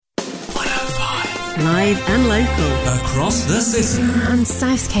Live and local. Across the city. And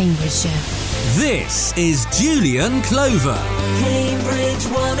South Cambridgeshire. This is Julian Clover. Cambridge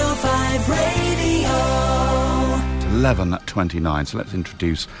 105 Radio. 11:29, so let's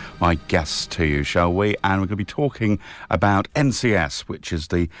introduce my guests to you, shall we? And we're going to be talking about NCS, which is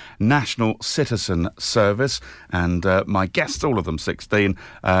the National Citizen Service, and my guests, all of them 16,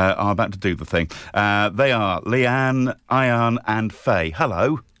 are about to do the thing. They are Leanne, Ayan and Faye.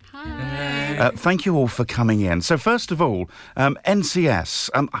 Hello. Hi. Thank you all for coming in. So first of all, NCS,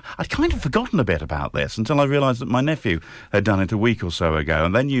 I'd kind of forgotten a bit about this until I realised that my nephew had done it a week or so ago.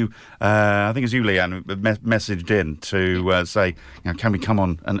 And then you, I think it was you, Leanne, messaged in to say, you know, can we come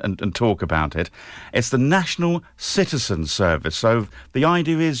on and talk about it? It's the National Citizen Service. So the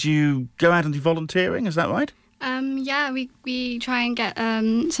idea is you go out and do volunteering, is that right? Yeah, we try and get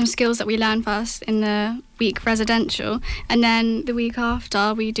some skills that we learn first in the week residential, and then the week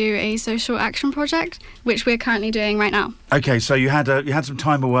after we do a social action project, which we're currently doing right now. Okay, so you had some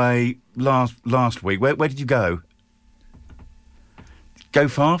time away last week. Where did you go? Go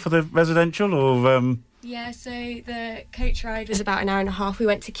far for the residential, or? Yeah, so the coach ride was about an hour and a half. We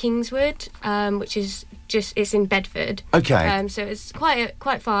went to Kingswood, which is it's in Bedford. Okay. So it's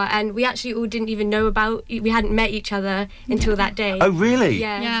quite far, and we actually all didn't even know we hadn't met each other until that day. Oh, really?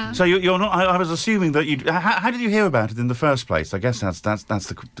 Yeah. So you're not. I was assuming that you. How did you hear about it in the first place? I guess that's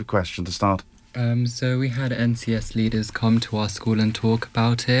the question to start. So we had NCS leaders come to our school and talk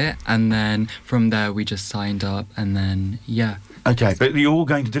about it, and then from there we just signed up, and then yeah. Okay, but you're all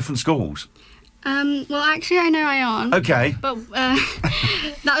going to different schools. Well, actually, I know Ayan. Okay. But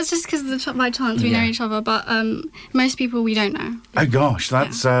that was just because by chance we know each other. But most people we don't know. Oh gosh,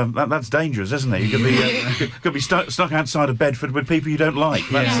 that's dangerous, isn't it? You could be stuck outside of Bedford with people you don't like.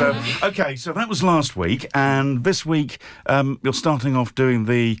 That's, okay, so that was last week, and this week you're starting off doing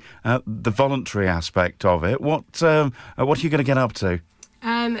the voluntary aspect of it. What are you going to get up to?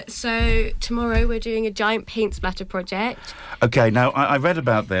 So tomorrow we're doing a giant paint splatter project. Okay, now I read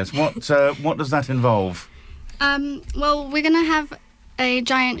about this. What does that involve? Well, we're going to have a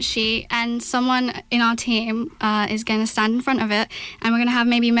giant sheet, and someone in our team is going to stand in front of it, and we're going to have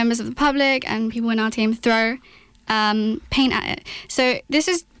maybe members of the public and people in our team throw paint at it. So this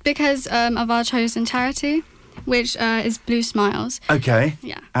is because of our chosen charity, which is Blue Smiles. Okay.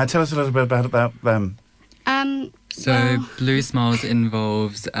 Yeah. Tell us a little bit about them. So Blue Smiles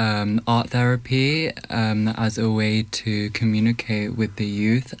involves art therapy as a way to communicate with the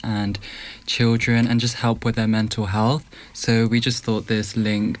youth and children and just help with their mental health. So we just thought this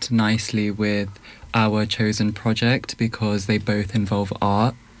linked nicely with our chosen project because they both involve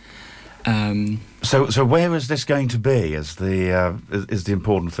art. So where is this going to be? Is the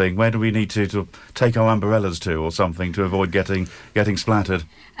important thing? Where do we need to take our umbrellas to, or something, to avoid getting splattered?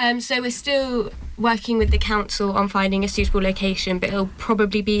 So we're still working with the council on finding a suitable location, but it'll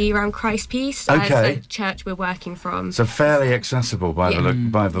probably be around Christ Peace, okay. the church we're working from. So fairly accessible by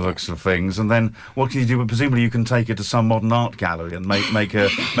the looks of things. And then what can you do? Well, presumably you can take it to some modern art gallery and make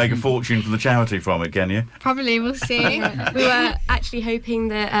a fortune for the charity from it, can you? Probably, we'll see. We were actually hoping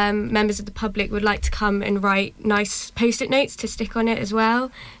that members of the public would like to come and write nice post-it notes to stick on it as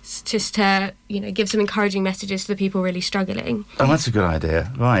well, just to give some encouraging messages to the people really struggling. Oh, that's a good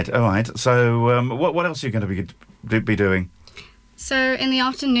idea. Right, all right. So what else are you going to be doing? So in the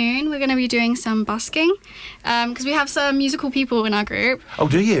afternoon, we're going to be doing some busking, because we have some musical people in our group. Oh,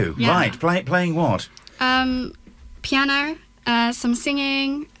 do you? Yeah. Right. Playing what? Piano, some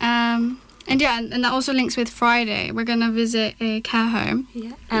singing, and that also links with Friday. We're going to visit a care home.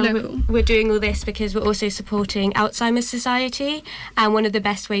 Yeah, and we're doing all this because we're also supporting Alzheimer's Society, and one of the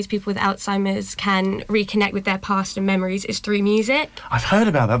best ways people with Alzheimer's can reconnect with their past and memories is through music. I've heard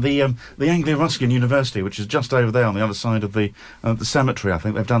about that. The Anglia-Ruskin University, which is just over there on the other side of the cemetery, I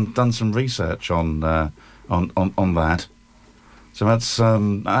think they've done some research on that. So that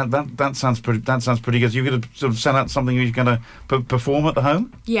sounds pretty good. You're going to sort of send out something you're going to perform at the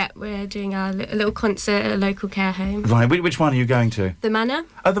home? Yeah, we're doing a little concert at a local care home. Right. Which one are you going to? The Manor.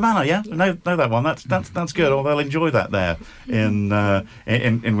 Oh, the Manor. Yeah. Know that one. That's good. Oh, they'll enjoy that there.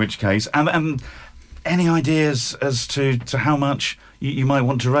 In which case, and any ideas as to how much you might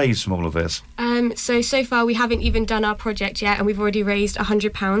want to raise from all of this? So far we haven't even done our project yet, and we've already raised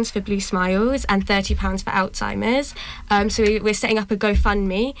 £100 for Blue Smiles and £30 for Alzheimer's. So we're setting up a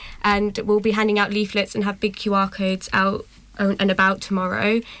GoFundMe, and we'll be handing out leaflets and have big QR codes out and about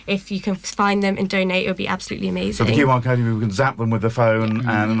tomorrow. If you can find them and donate, it would be absolutely amazing. So the QR code, people can zap them with their phone,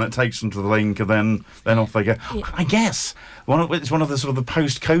 and that takes them to the link, and then off they go. Yeah. I guess it's one of the sort of the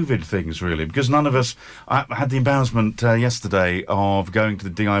post-COVID things, really, because none of us. I had the embarrassment yesterday of going to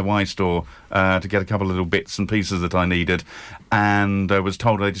the DIY store to get a couple of little bits and pieces that I needed, and was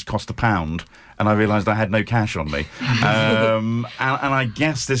told they just cost £1. And I realised I had no cash on me. And I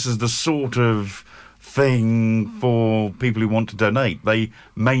guess this is the sort of thing for people who want to donate. They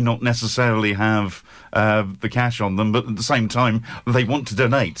may not necessarily have the cash on them, but at the same time, they want to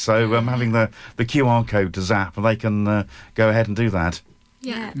donate. So having the QR code to zap, they can go ahead and do that.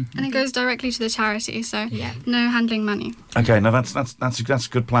 Yeah, and it goes directly to the charity, so no handling money. Okay, now that's a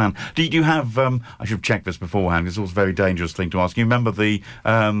good plan. Do you have? I should have checked this beforehand. It's also a very dangerous thing to ask. You remember the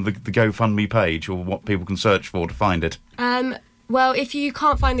GoFundMe page, or what people can search for to find it? Well, if you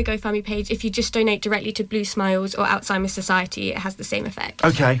can't find the GoFundMe page, if you just donate directly to Blue Smiles or Alzheimer's Society, it has the same effect.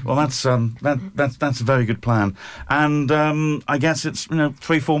 Okay, well that's a very good plan. And I guess it's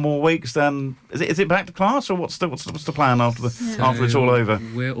 3-4 more weeks. Then is it back to class, or what's the plan after it's all over?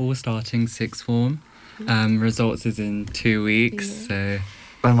 We're all starting sixth form. Results is in 2 weeks, so.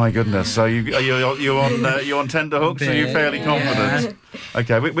 Oh my goodness! So you're on tenterhooks? Are you fairly confident? Yeah.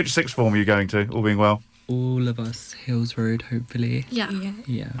 Okay, which sixth form are you going to? All being well. All of us, Hills Road, hopefully. Yeah.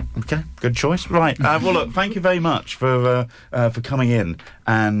 Okay, good choice. Right. Well, look, thank you very much for coming in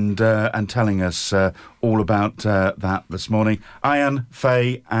and telling us all about that this morning. Ian,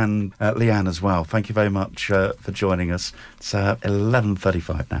 Faye, and Leanne as well. Thank you very much for joining us. It's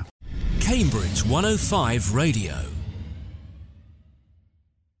 11:35 now. Cambridge 105 Radio.